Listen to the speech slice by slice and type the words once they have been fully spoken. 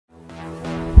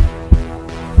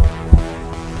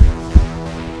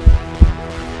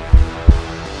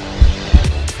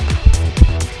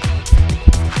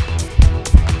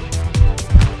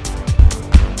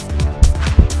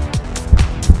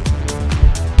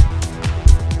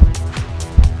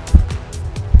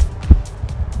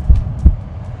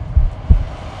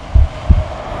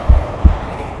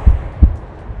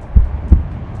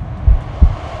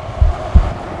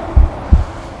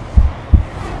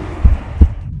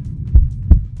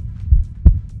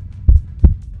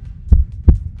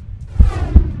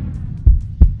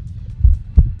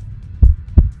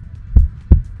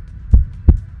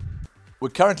We're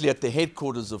currently at the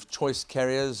headquarters of Choice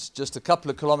Carriers, just a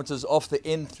couple of kilometres off the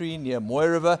N3 near Moy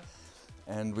River,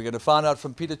 and we're going to find out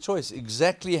from Peter Choice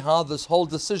exactly how this whole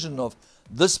decision of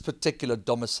this particular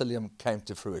domicilium came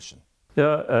to fruition.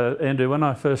 Yeah, Andrew, when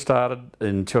I first started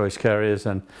in Choice Carriers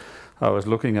and I was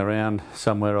looking around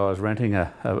somewhere, I was renting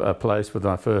a place with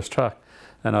my first truck,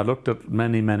 and I looked at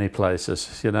many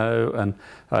places, you know, and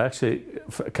I actually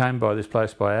came by this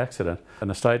place by accident.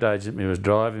 An estate agent was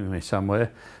driving me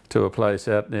somewhere to a place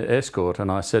out near Escort,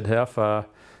 and I said, "How far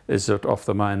is it off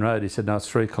the main road?" He said, "No, it's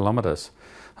 3 kilometres.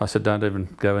 I said, "Don't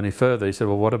even go any further." He said,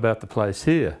 "Well, what about the place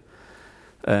here?"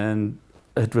 And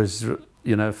it was,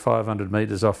 you know, 500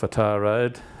 metres off a tar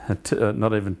road,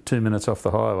 not even 2 minutes off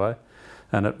the highway,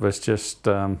 and it was just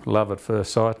love at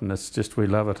first sight, and it's just, we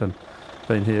love it, and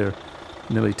been here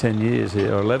nearly 10 years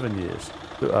here, or 11 years.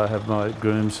 I have my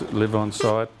grooms live on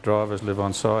site, drivers live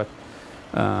on site,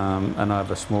 and I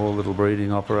have a small little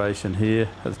breeding operation here.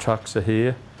 The trucks are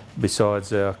here,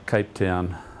 besides our Cape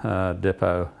Town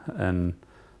depot and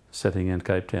setting in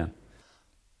Cape Town.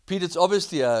 Pete, it's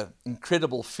obviously an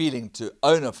incredible feeling to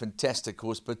own a fantastic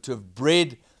horse, but to have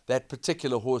bred that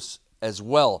particular horse as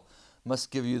well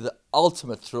must give you the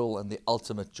ultimate thrill and the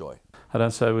ultimate joy. I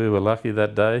don't say we were lucky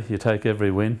that day. You take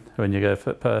every win when you go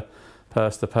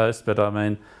past the post, but I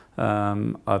mean,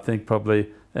 I think probably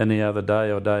any other day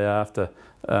or day after,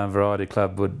 Variety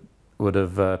Club would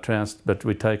have trounced, but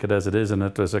we take it as it is, and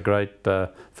it was a great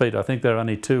feat. I think there are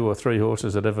only 2 or 3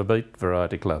 horses that ever beat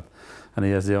Variety Club, and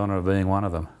he has the honour of being one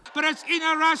of them. But it's in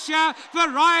a rush here.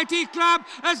 Variety Club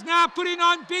is now putting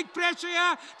on big pressure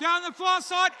here. Down the far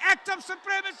side, active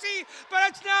supremacy. But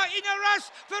it's now in a rush.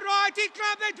 Variety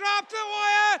Club, they dropped the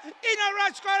wire. In a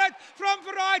rush got it from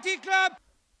Variety Club.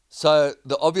 So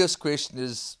the obvious question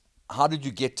is, how did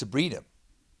you get to breed him?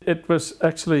 It was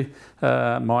actually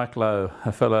Mike Lowe,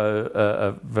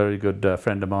 a very good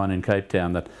friend of mine in Cape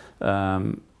Town, that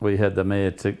we had the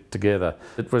mare together.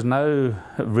 It was no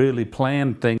really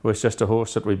planned thing. It was just a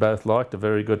horse that we both liked, a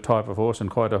very good type of horse, and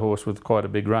quite a horse with quite a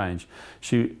big range.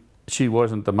 She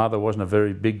wasn't, the mother wasn't a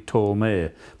very big, tall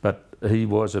mare, but he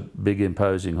was a big,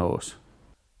 imposing horse.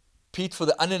 Pete, for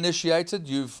the uninitiated,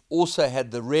 you've also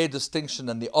had the rare distinction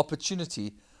and the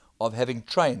opportunity of having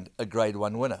trained a Grade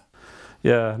 1 winner.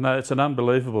 Yeah, no, it's an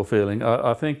unbelievable feeling.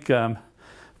 I think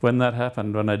when that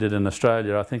happened, when they did in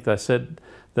Australia, I think they said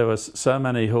there was so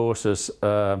many horses.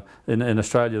 In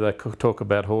Australia, they talk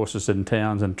about horses in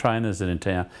towns and trainers in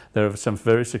town. There are some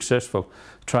very successful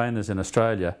trainers in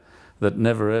Australia that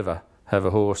never ever have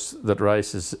a horse that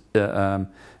races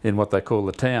in what they call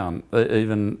the town,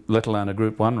 even let alone a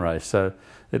Group 1 race. So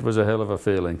it was a hell of a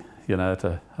feeling, you know,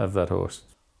 to have that horse.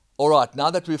 All right, now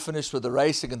that we've finished with the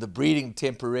racing and the breeding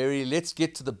temporarily, let's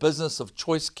get to the business of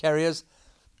Choice Carriers.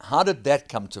 How did that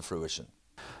come to fruition?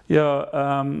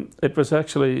 Yeah, it was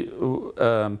actually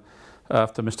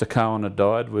after Mr. Cohen had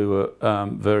died, we were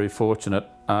very fortunate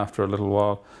after a little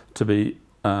while to be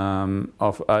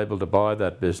able to buy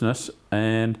that business,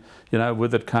 and you know,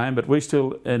 with it came, but we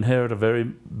still inherit a very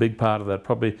big part of that.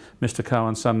 Probably Mr.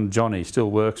 Cohen's son Johnny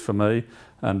still works for me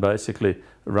and basically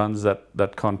runs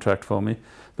that contract for me.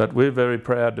 But we're very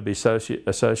proud to be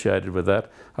associated with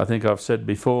that. I think I've said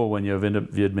before when you've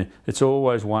interviewed me, it's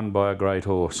always won by a great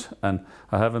horse. And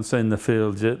I haven't seen the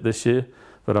field yet this year,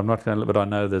 but I'm not going to. But I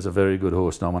know there's a very good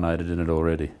horse nominated in it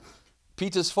already.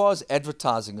 Pete, as far as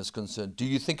advertising is concerned, do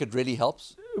you think it really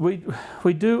helps?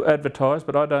 We do advertise,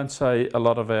 but I don't say a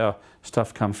lot of our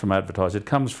stuff comes from advertising. It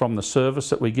comes from the service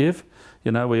that we give.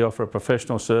 You know, we offer a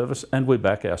professional service and we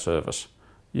back our service.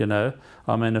 You know,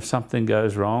 I mean, if something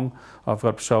goes wrong, I've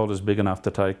got shoulders big enough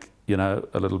to take, you know,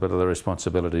 a little bit of the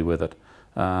responsibility with it,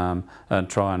 and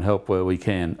try and help where we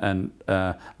can, and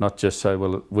not just say,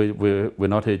 well, we're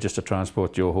not here just to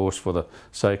transport your horse for the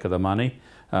sake of the money,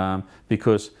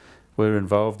 because we're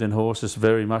involved in horses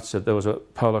very much. There was a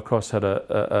Polocrosse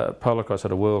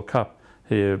had a World Cup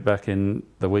here back in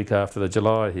the week after the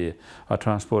July here. I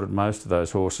transported most of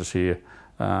those horses here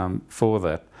for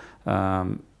that.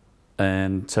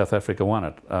 And South Africa won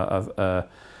it. The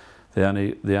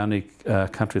only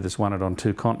country that's won it on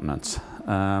 2 continents.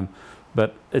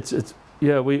 But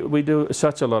yeah, we do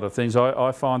such a lot of things.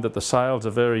 I find that the sales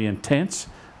are very intense,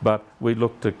 but we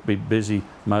look to be busy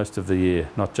most of the year,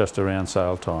 not just around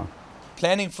sale time.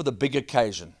 Planning for the big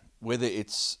occasion, whether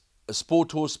it's a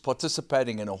sport horse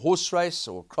participating in a horse race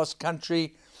or cross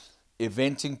country,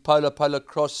 eventing,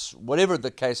 polocrosse, whatever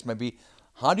the case may be,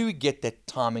 how do we get that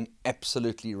timing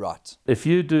absolutely right? If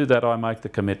you do that, I make the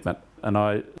commitment and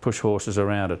I push horses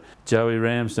around it. Joey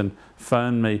Ramsden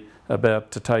phoned me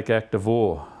about to take Act of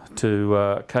War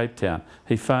to Cape Town.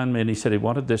 He phoned me and he said he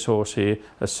wanted this horse here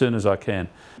as soon as I can.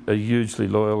 A hugely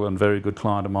loyal and very good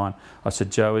client of mine. I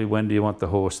said, Joey, when do you want the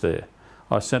horse there?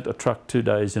 I sent a truck 2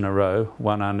 days in a row,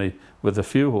 one only with a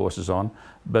few horses on,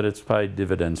 but it's paid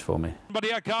dividends for me. But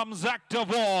here comes Act of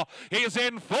War. He's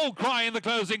in full cry in the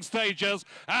closing stages.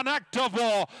 And Act of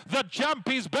War, the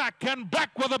jump is back and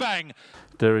back with a bang.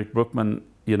 Derek Brookman,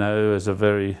 you know, is a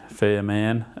very fair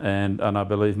man, and I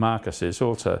believe Marcus is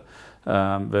also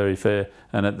very fair.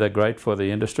 And they're great for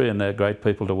the industry and they're great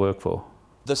people to work for.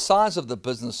 The size of the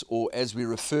business, or as we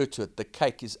refer to it, the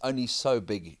cake, is only so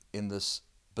big in this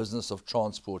business of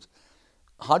transport.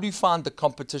 How do you find the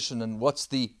competition and what's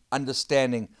the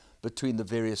understanding between the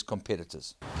various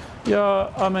competitors?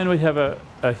 Yeah, I mean, we have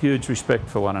a huge respect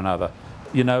for one another.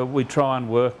 You know, we try and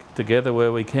work together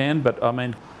where we can, but I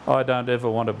mean, I don't ever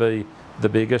want to be the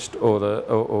biggest or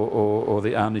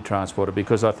the only transporter,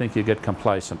 because I think you get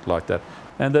complacent like that.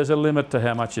 And there's a limit to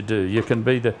how much you do. You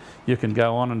can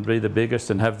go on and be the biggest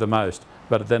and have the most,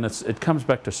 but then it comes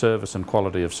back to service and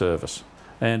quality of service.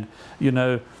 And you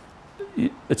know,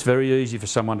 it's very easy for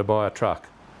someone to buy a truck.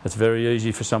 It's very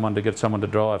easy for someone to get someone to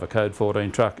drive a code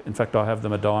 14 truck. In fact, I have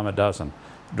them a dime a dozen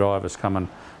drivers come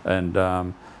and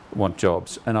want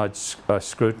jobs, and I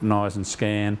scrutinise and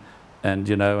scan, and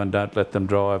you know, and don't let them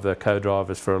drive. They're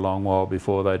co-drivers for a long while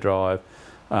before they drive.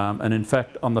 And in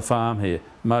fact, on the farm here,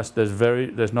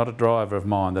 there's not a driver of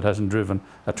mine that hasn't driven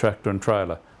a tractor and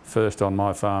trailer first on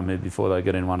my farm here before they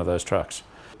get in one of those trucks.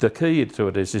 The key to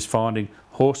it is finding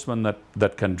horsemen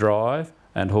that can drive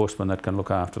and horsemen that can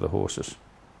look after the horses.